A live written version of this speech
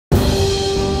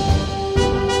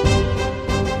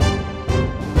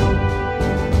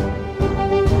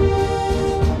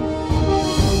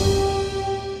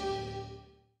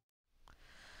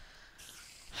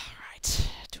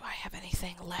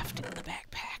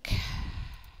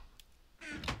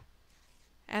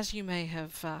As you may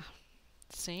have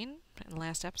seen in the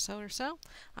last episode or so,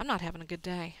 I'm not having a good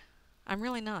day. I'm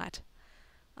really not.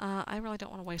 I really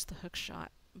don't want to waste the hook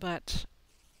shot, but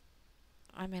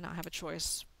I may not have a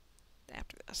choice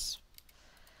after this.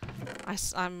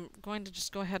 I'm going to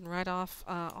just go ahead and write off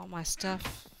all my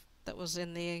stuff that was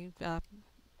in the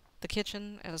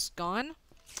kitchen as gone.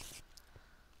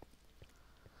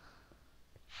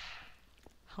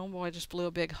 Homeboy just blew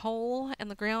a big hole in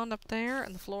the ground up there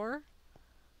in the floor.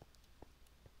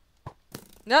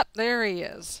 Nope, there he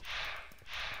is.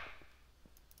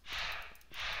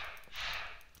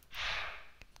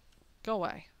 Go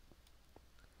away.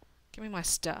 Give me my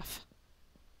stuff.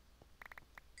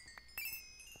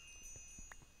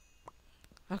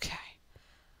 Okay.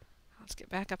 Let's get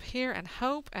back up here and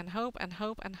hope and hope and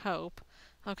hope and hope.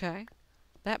 Okay.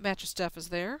 That batch of stuff is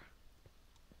there.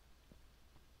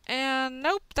 And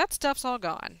nope, that stuff's all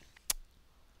gone.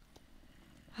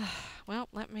 Well,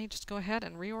 let me just go ahead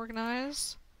and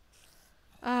reorganize.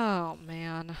 Oh,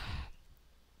 man.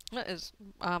 What is...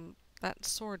 that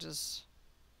sword is...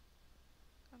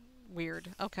 weird.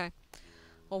 Okay.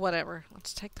 Well, whatever.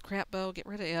 Let's take the crap bow, get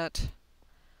rid of it.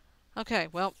 Okay,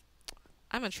 well,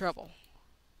 I'm in trouble.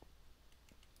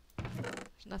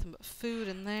 There's nothing but food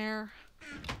in there.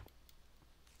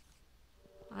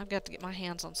 I've got to get my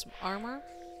hands on some armor.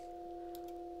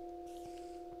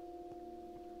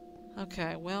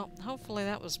 Okay, well, hopefully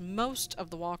that was most of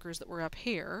the walkers that were up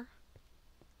here.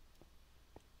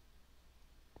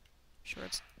 Sure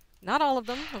it's not all of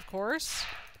them, of course.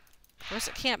 Of course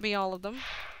it can't be all of them.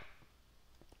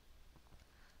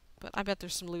 But I bet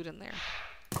there's some loot in there.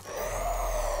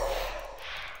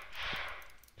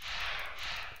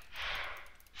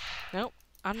 Nope.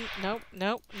 Nope,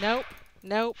 nope, nope,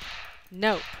 nope,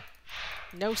 nope.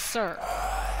 No, sir.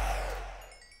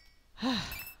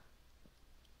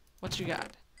 What you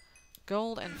got?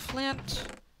 Gold and flint.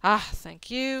 Ah,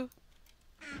 thank you.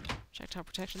 Projectile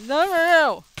protection. No, no,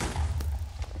 no!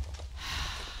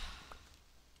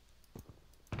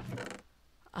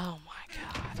 Oh my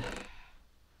god.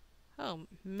 Oh,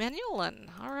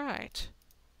 Menulin. Alright.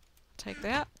 Take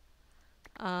that.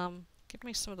 Give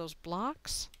me some of those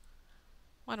blocks.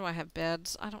 Why do I have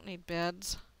beds? I don't need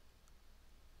beds.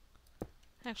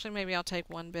 Actually, maybe I'll take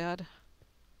one bed.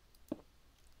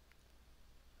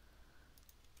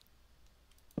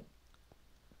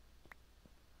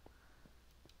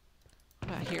 What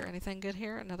about here? Anything good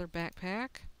here? Another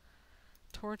backpack.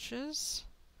 Torches.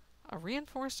 A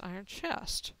reinforced iron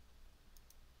chest.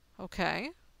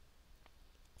 Okay.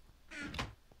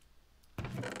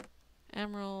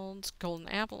 Emeralds. Golden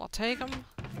apple. I'll take them.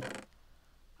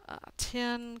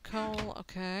 Tin. Coal.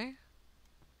 Okay.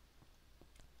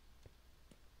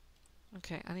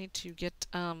 Okay, I need to get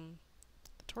the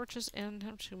torches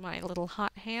into my little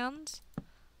hot hands.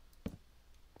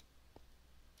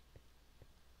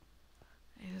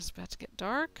 It is about to get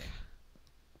dark.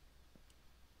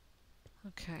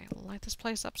 Okay, light this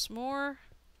place up some more.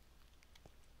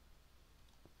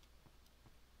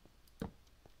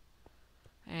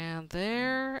 And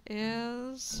there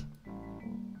is...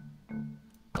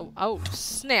 Oh,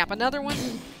 snap, another one?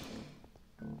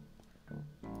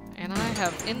 And I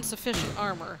have insufficient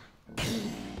armor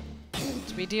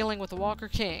to be dealing with the Walker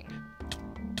King.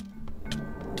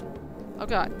 Oh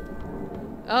god.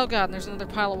 Oh god, and there's another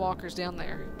pile of walkers down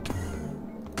there.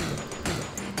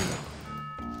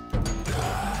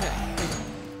 Okay.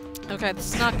 Okay,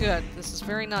 this is not good. This is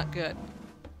very not good.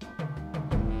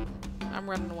 I'm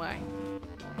running away.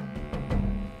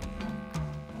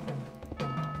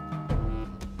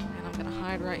 And I'm gonna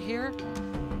hide right here.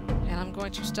 And I'm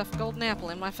going to stuff a golden apple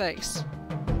in my face.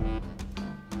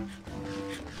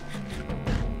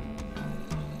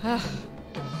 And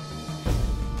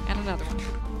another one.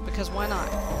 Because why not?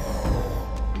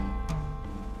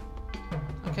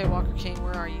 Okay, Walker King,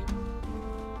 where are you?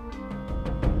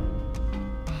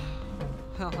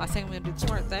 Well, I think I'm going to do the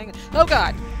smart thing. Oh,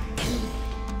 God!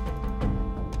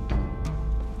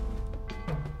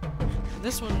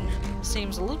 This one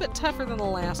seems a little bit tougher than the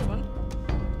last one.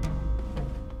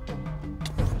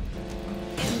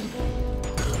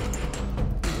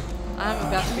 I'm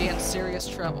about to be in serious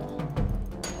trouble.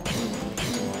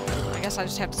 I guess I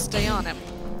just have to stay on him.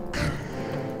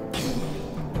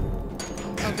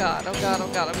 Oh god, oh god, oh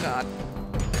god, oh god.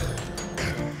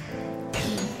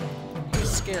 He's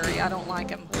scary, I don't like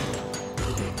him.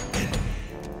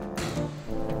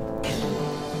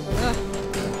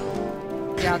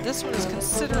 Yeah, this one is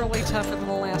considerably tougher than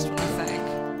the last one, I think.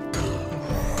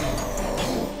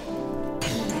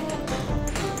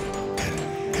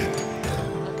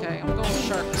 Okay, I'm going with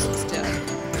sharpness instead.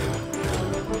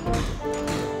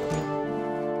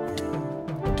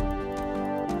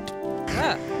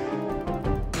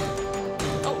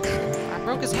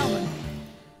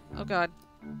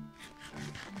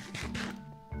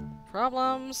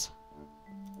 Problems.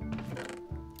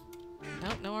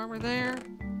 Nope, no armor there.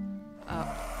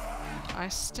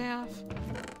 Ice staff.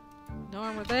 No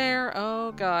armor there.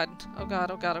 Oh god. Oh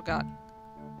god, oh god, oh god.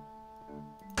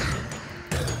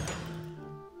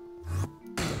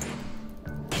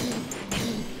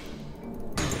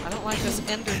 I don't like this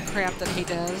ender crap that he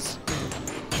does.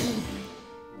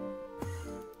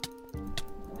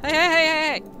 Hey, hey, hey, hey,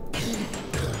 hey!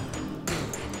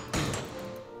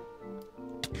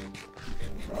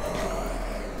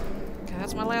 Okay,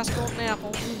 that's my last golden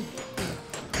apple.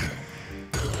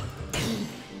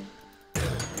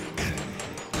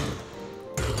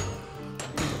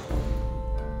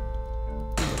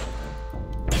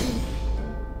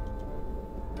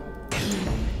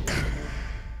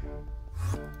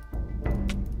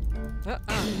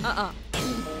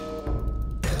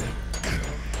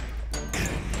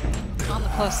 On the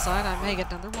plus side, I may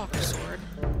get another walker sword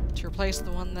to replace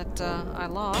the one that I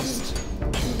lost.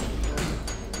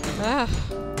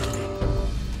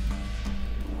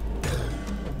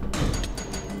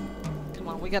 Come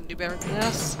on, we gotta do better than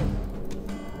this.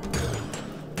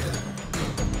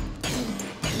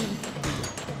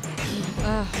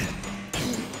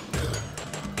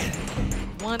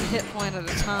 One hit point at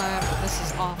a time. This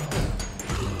is awful.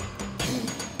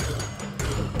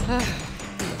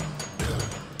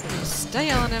 Stay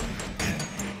on him.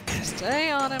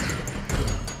 Stay on him.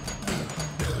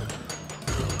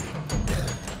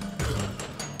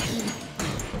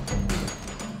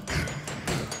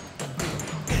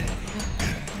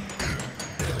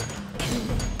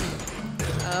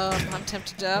 Oh, I'm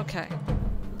tempted to. Okay.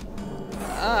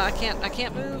 I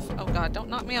can't move. Oh god, don't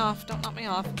knock me off. Don't knock me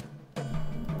off.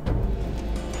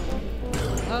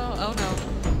 Oh no.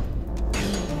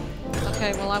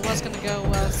 Okay, well I was gonna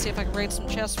go see if I could raid some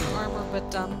chests for armor,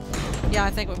 but yeah, I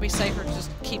think it would be safer to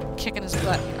just keep kicking his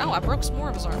butt. Oh, I broke some more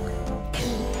of his armor.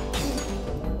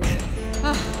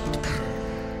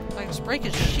 If I just break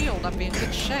his shield, I'd be in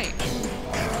good shape.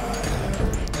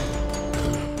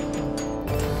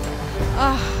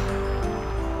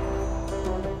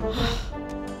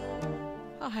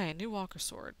 Oh hey, new walker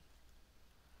sword.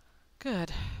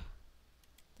 Good.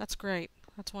 That's great.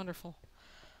 That's wonderful.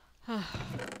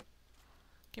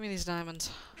 Give me these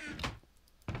diamonds.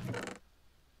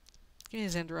 Give me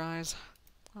these ender eyes.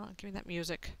 Give me that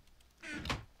music.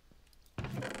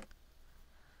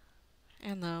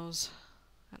 And those.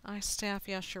 An ice staff,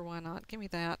 yeah, sure, why not? Give me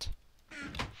that.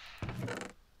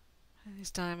 And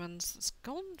these diamonds. This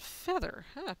golden feather.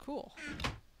 Ah, cool.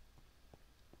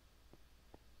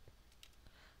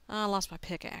 I lost my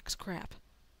pickaxe. Crap.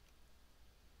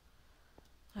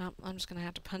 I'm just gonna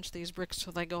have to punch these bricks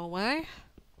till they go away.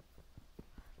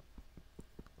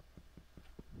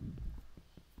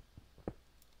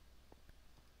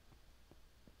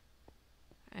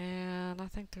 And I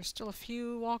think there's still a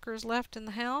few walkers left in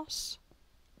the house.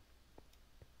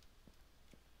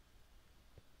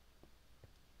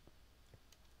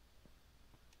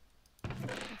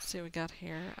 Let's see what we got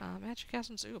here. Magic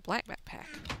essence. Ooh, a black backpack.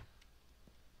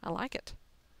 I like it.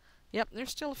 Yep,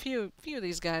 there's still a few of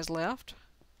these guys left.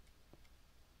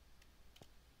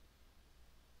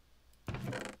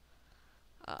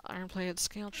 Iron-plated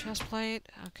scale chest plate.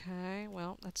 Okay,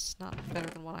 well, that's not better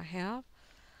than what I have.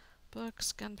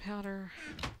 Books, gunpowder.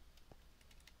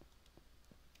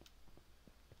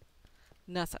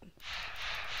 Nothing.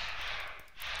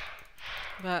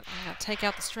 But I'm going to take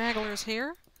out the stragglers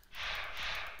here.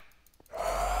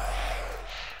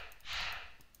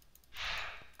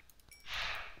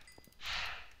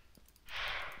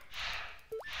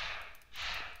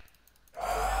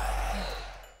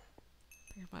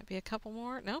 Might be a couple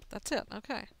more. Nope, that's it.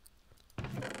 Okay.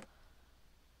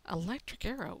 Electric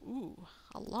arrow. Ooh,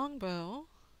 a longbow.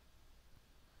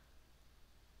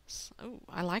 Ooh,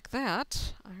 I like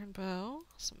that. Iron bow.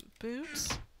 Some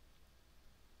boots.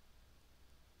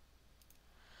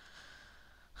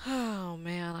 Oh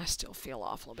man, I still feel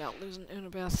awful about losing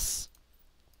Unabeth's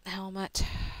helmet.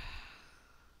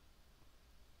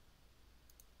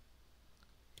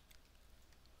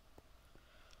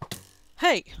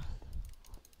 Hey!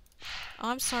 Oh,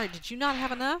 I'm sorry, did you not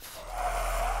have enough?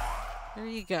 There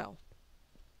you go.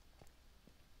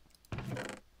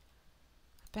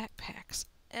 Backpacks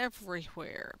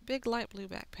everywhere. Big light blue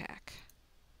backpack.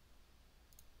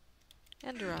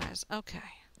 Ender eyes. Okay.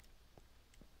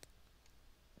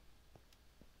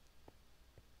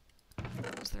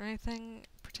 Is there anything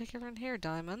particular in here?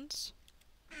 Diamonds.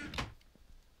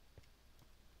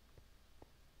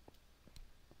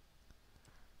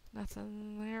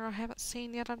 Nothing there I haven't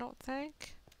seen yet, I don't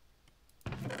think.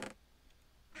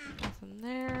 Nothing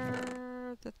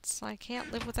there that's I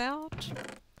can't live without.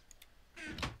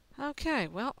 Okay,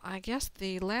 well, I guess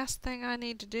the last thing I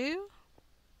need to do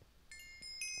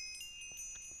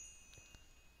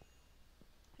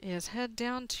is head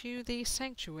down to the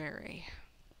sanctuary.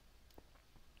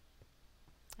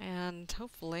 And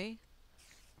hopefully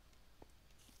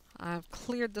I've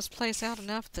cleared this place out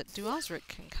enough that Duosric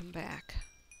can come back.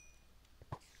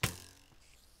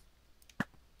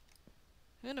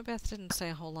 Unabeth didn't say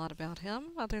a whole lot about him,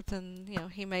 other than, you know,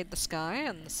 he made the sky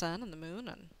and the sun and the moon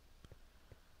and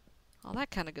all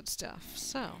that kind of good stuff.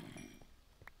 So,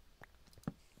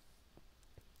 I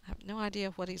have no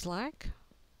idea what he's like.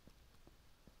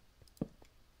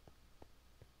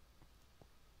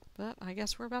 But I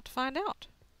guess we're about to find out.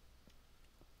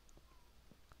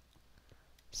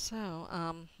 So,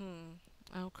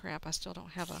 oh crap, I still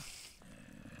don't have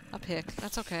a pick.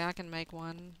 That's okay, I can make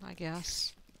one, I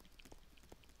guess.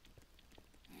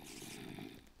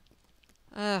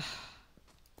 Ugh.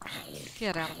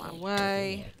 Get out of my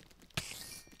way.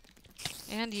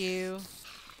 And you.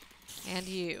 And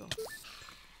you.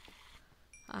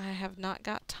 I have not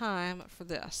got time for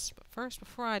this. But first,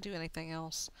 before I do anything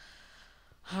else,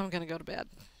 I'm gonna go to bed.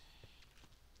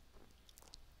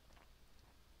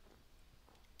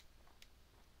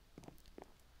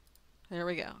 There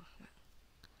we go.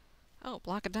 Oh,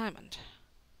 block of diamond.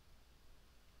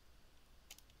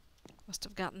 Must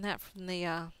have gotten that from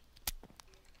the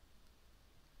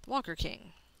Walker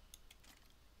King.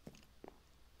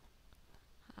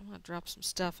 I'm going to drop some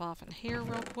stuff off in here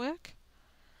real quick.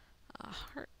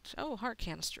 Heart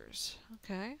canisters.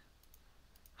 Okay.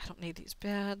 I don't need these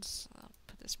beds. I'll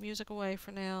put this music away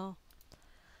for now.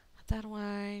 Put that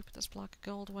away. Put this block of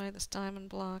gold away. This diamond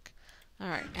block.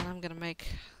 Alright, and I'm going to make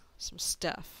some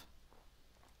stuff.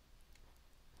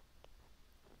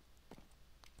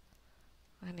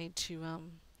 I need to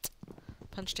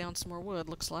punch down some more wood,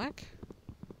 looks like.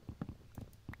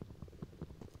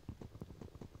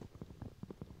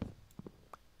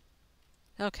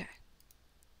 Okay.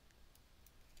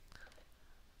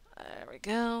 There we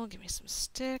go. Give me some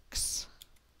sticks.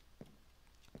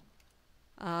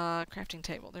 Crafting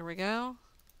table. There we go.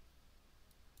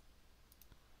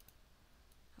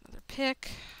 Another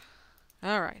pick.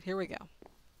 Alright, here we go.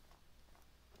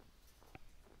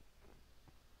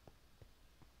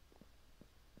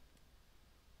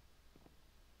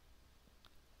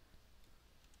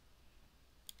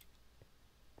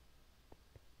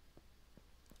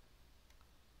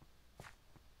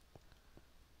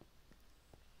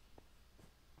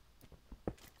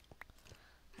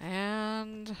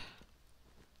 And...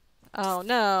 oh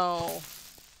no!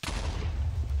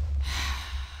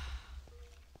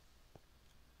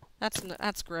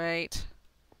 That's great.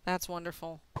 That's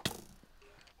wonderful.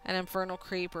 An infernal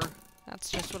creeper. That's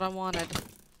just what I wanted.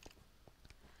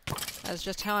 That's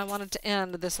just how I wanted to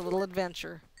end this little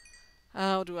adventure.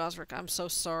 Oh, Duosric, I'm so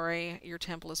sorry. Your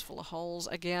temple is full of holes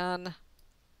again.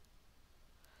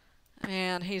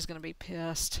 And he's gonna be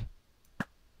pissed.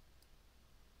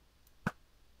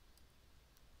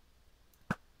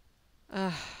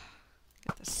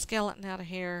 Get the skeleton out of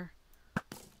here.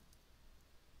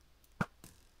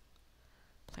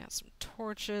 Plant some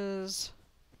torches.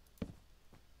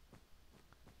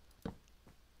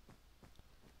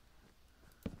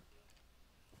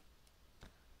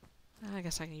 I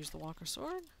guess I can use the walker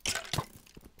sword.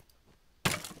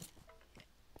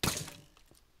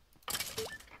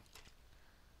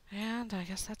 And I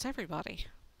guess that's everybody.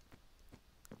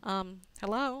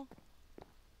 Hello?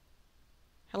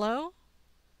 Hello?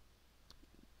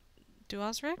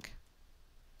 Duosric?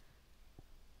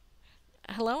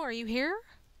 Hello, are you here?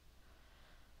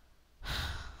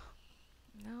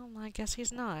 No, I guess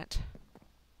he's not.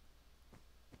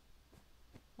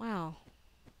 Wow.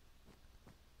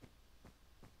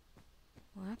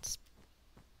 Well, that's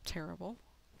terrible.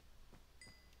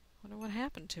 Wonder what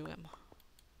happened to him.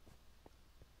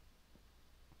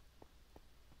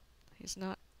 He's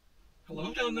not...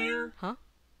 Hello down there? Huh?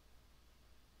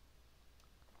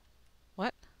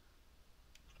 What?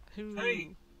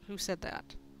 Hey. Who said that?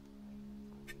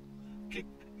 Could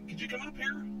you come up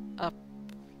here? Up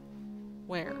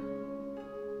where?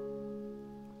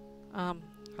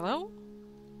 Hello?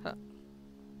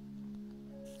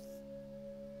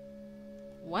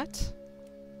 What?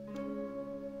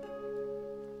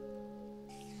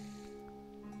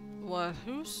 What?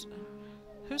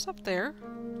 Who's up there?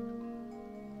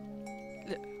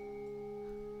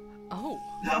 Oh.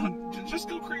 No, just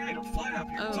go create a fly up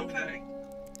here. Oh. It's okay.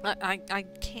 I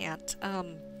can't.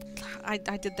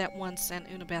 I did that once and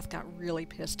Unabeth got really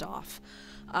pissed off.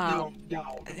 No, don't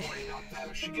worry about that.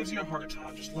 If she gives you a hard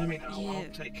time, just let me know. Yeah. I'll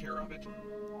take care of it.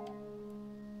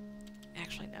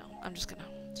 Actually, no. I'm just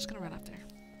gonna run up there.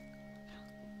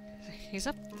 He's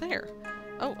up there.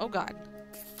 Oh, oh God.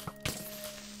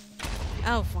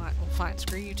 Oh, fine. Well, fine.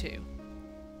 Screw you too.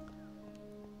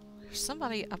 There's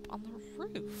somebody up on the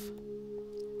roof.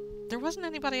 There wasn't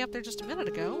anybody up there just a minute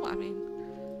ago. I mean...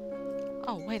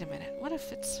 Oh, wait a minute. What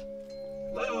if it's...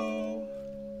 Hello?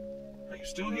 Are you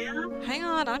still here? Hang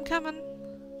on, I'm coming.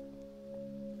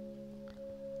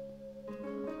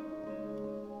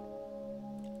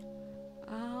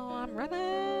 Oh, I'm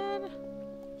running.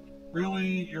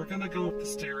 Really? You're gonna go up the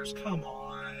stairs? Come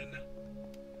on.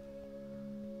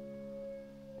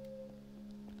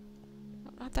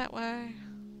 Not that way.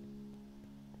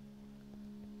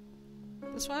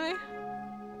 This way?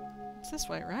 It's this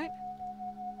way, right?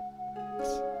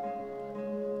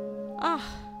 Ah.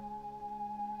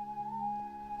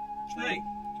 Hey,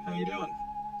 how you doing?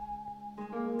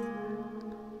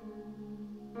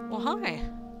 Well, hi.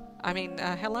 I mean,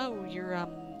 hello. You're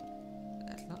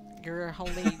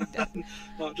holy.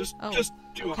 No, just Oh, just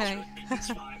okay. Duosric. It's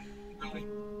fine. Really.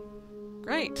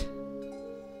 Great.